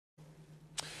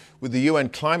With the UN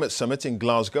Climate Summit in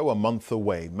Glasgow a month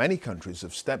away, many countries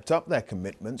have stepped up their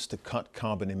commitments to cut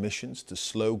carbon emissions to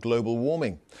slow global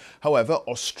warming. However,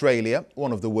 Australia,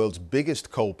 one of the world's biggest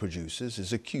coal producers,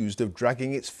 is accused of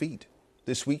dragging its feet.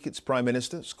 This week, its Prime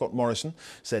Minister, Scott Morrison,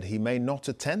 said he may not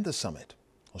attend the summit.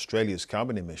 Australia's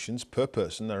carbon emissions per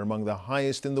person are among the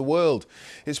highest in the world.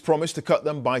 It's promised to cut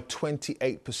them by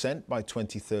 28% by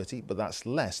 2030, but that's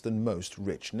less than most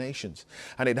rich nations.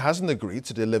 And it hasn't agreed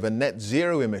to deliver net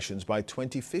zero emissions by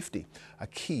 2050, a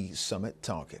key summit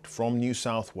target. From New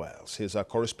South Wales, here's our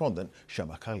correspondent,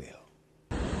 Shaimaa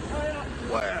Khalil.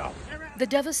 Wow. The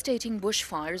devastating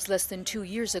bushfires less than 2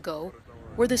 years ago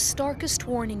were the starkest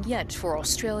warning yet for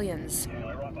Australians,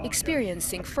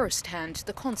 experiencing firsthand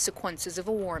the consequences of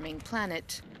a warming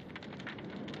planet.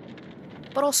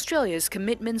 But Australia's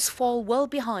commitments fall well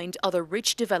behind other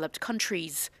rich developed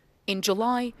countries. In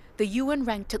July, the UN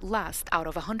ranked it last out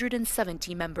of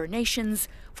 170 member nations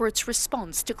for its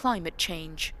response to climate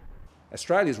change.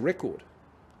 Australia's record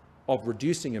of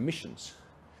reducing emissions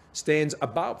stands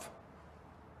above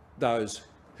those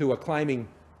who are claiming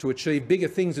to achieve bigger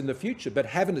things in the future but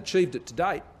haven't achieved it to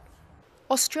date.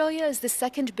 Australia is the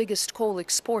second biggest coal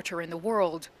exporter in the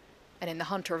world, and in the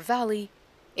Hunter Valley,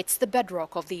 it's the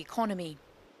bedrock of the economy.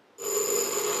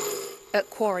 At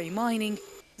Quarry Mining,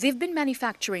 they've been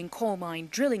manufacturing coal mine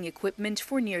drilling equipment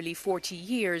for nearly 40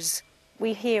 years.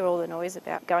 We hear all the noise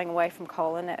about going away from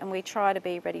coal and we try to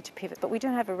be ready to pivot, but we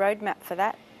don't have a roadmap for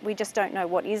that. We just don't know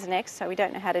what is next, so we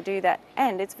don't know how to do that.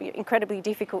 And it's incredibly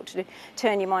difficult to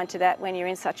turn your mind to that when you're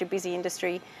in such a busy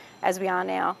industry as we are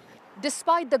now.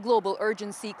 Despite the global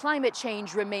urgency, climate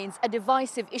change remains a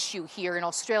divisive issue here in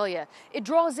Australia. It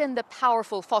draws in the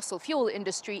powerful fossil fuel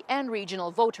industry and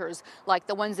regional voters, like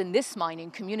the ones in this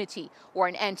mining community, where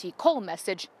an anti-coal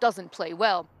message doesn't play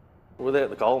well. Without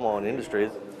the coal mine industry,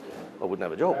 I wouldn't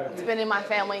have a job. It's been in my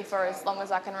family for as long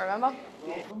as I can remember.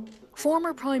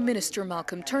 Former Prime Minister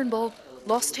Malcolm Turnbull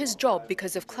lost his job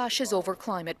because of clashes over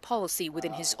climate policy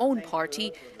within his own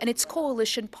party and its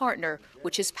coalition partner,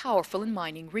 which is powerful in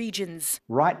mining regions.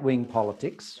 Right-wing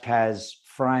politics has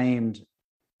framed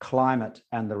climate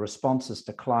and the responses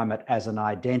to climate as an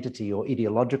identity or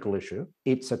ideological issue.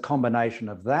 It's a combination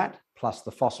of that, plus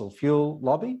the fossil fuel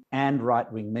lobby and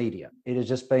right-wing media. It has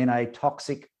just been a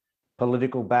toxic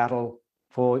political battle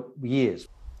for years.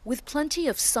 With plenty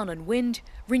of sun and wind,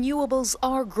 renewables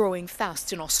are growing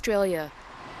fast in Australia.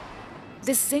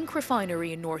 This zinc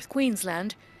refinery in North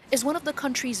Queensland is one of the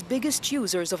country's biggest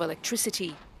users of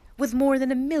electricity. With more than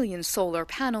 1 million solar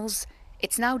panels,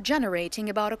 it's now generating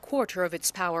about a quarter of its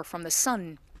power from the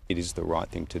sun. It is the right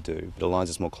thing to do. It aligns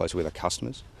us more closely with our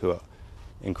customers, who are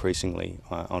increasingly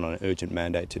on an urgent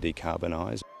mandate to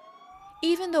decarbonise.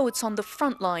 Even though it's on the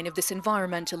front line of this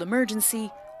environmental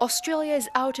emergency, Australia is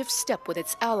out of step with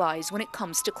its allies when it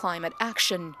comes to climate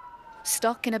action,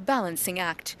 stuck in a balancing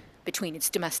act between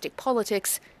its domestic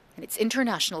politics and its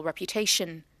international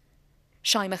reputation.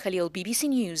 Shaimaa Khalil, BBC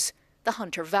News, the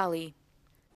Hunter Valley.